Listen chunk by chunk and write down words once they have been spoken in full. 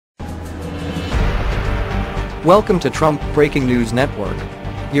Welcome to Trump Breaking News Network,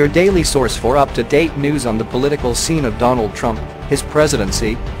 your daily source for up-to-date news on the political scene of Donald Trump, his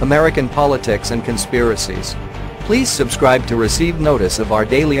presidency, American politics and conspiracies. Please subscribe to receive notice of our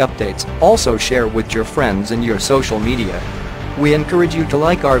daily updates. Also share with your friends and your social media. We encourage you to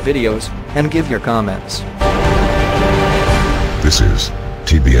like our videos and give your comments. This is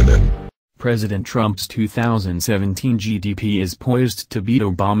TBNN. President Trump's 2017 GDP is poised to beat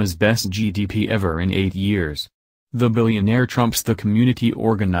Obama's best GDP ever in 8 years. The billionaire trumps the community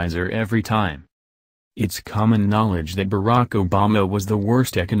organizer every time. It's common knowledge that Barack Obama was the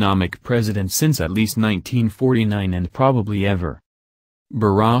worst economic president since at least 1949 and probably ever.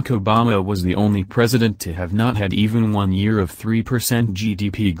 Barack Obama was the only president to have not had even 1 year of 3%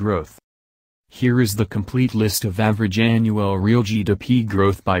 GDP growth. Here is the complete list of average annual real GDP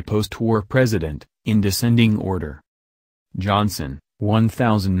growth by post-war president, in descending order. Johnson,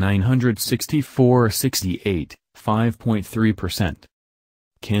 1964-68, 5.3%.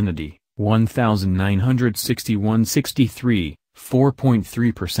 Kennedy, 1961-63,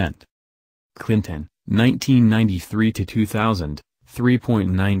 4.3%. Clinton, 1993-2000,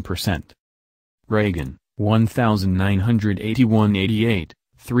 3.9%. Reagan, 1981-88,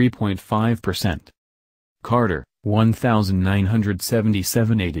 3.5%. Carter,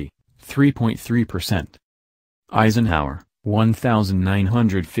 1977-80, 3.3%. Eisenhower,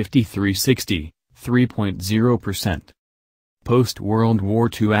 1953-60, 3.0%. Post-World War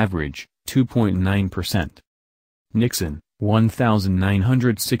II average, 2.9%. Nixon,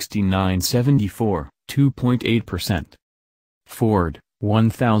 1969-74, 2.8%. Ford,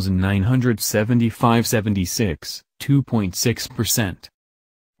 1975-76, 2.6%.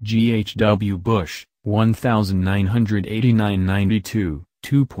 G.H.W. Bush, 1989-92,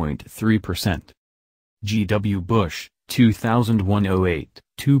 2.3%. G.W. Bush, 2001-08,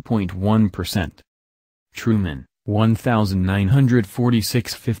 2.1%. Truman,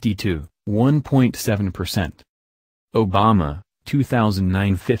 1946-52, 1.7%. Obama,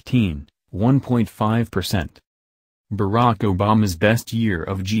 2009-15, 1.5%. Barack Obama's best year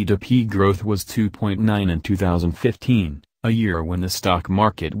of GDP growth was 2.9 in 2015, a year when the stock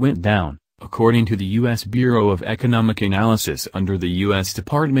market went down, according to the U.S. Bureau of Economic Analysis under the U.S.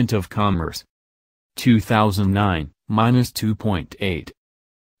 Department of Commerce. 2009, minus 2.8.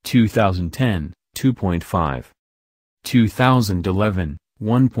 2010, 2.5. 2011,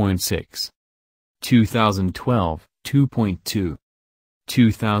 1.6. 2012, 2.2.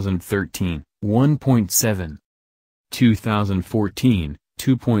 2013, 1.7. 2014,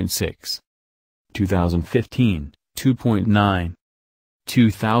 2.6. 2015, 2.9.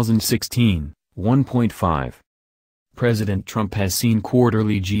 2016, 1.5. President Trump has seen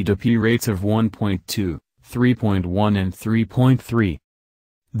quarterly GDP rates of 1.2, 3.1 and 3.3.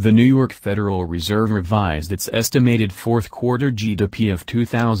 The New York Federal Reserve revised its estimated fourth-quarter GDP of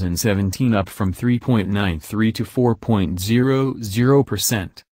 2017 up from 3.93 to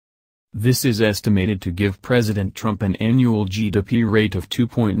 4.00%. This is estimated to give President Trump an annual GDP rate of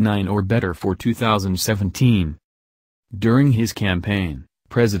 2.9 or better for 2017. During his campaign,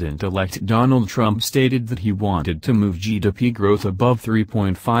 President-elect Donald Trump stated that he wanted to move GDP growth above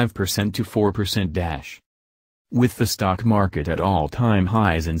 3.5% to 4%. With the stock market at all-time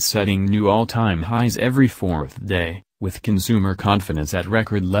highs and setting new all-time highs every fourth day, with consumer confidence at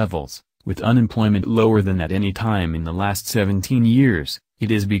record levels, with unemployment lower than at any time in the last 17 years,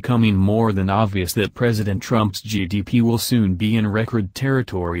 it is becoming more than obvious that President Trump's GDP will soon be in record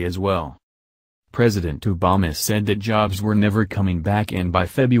territory as well. President Obama said that jobs were never coming back, and by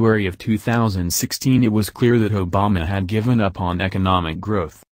February of 2016 it was clear that Obama had given up on economic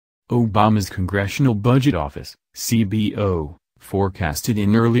growth. Obama's Congressional Budget Office, CBO, forecasted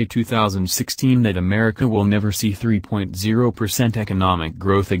in early 2016 that America will never see 3.0% economic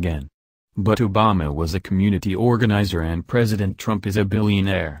growth again. But Obama was a community organizer and President Trump is a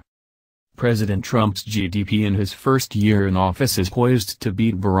billionaire. President Trump's GDP in his first year in office is poised to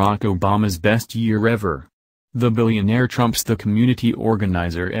beat Barack Obama's best year ever. The billionaire trumps the community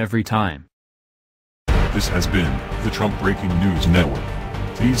organizer every time. This has been the Trump Breaking News Network.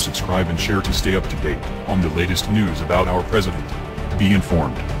 Please subscribe and share to stay up to date on the latest news about our president. Be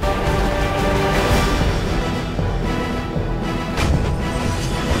informed.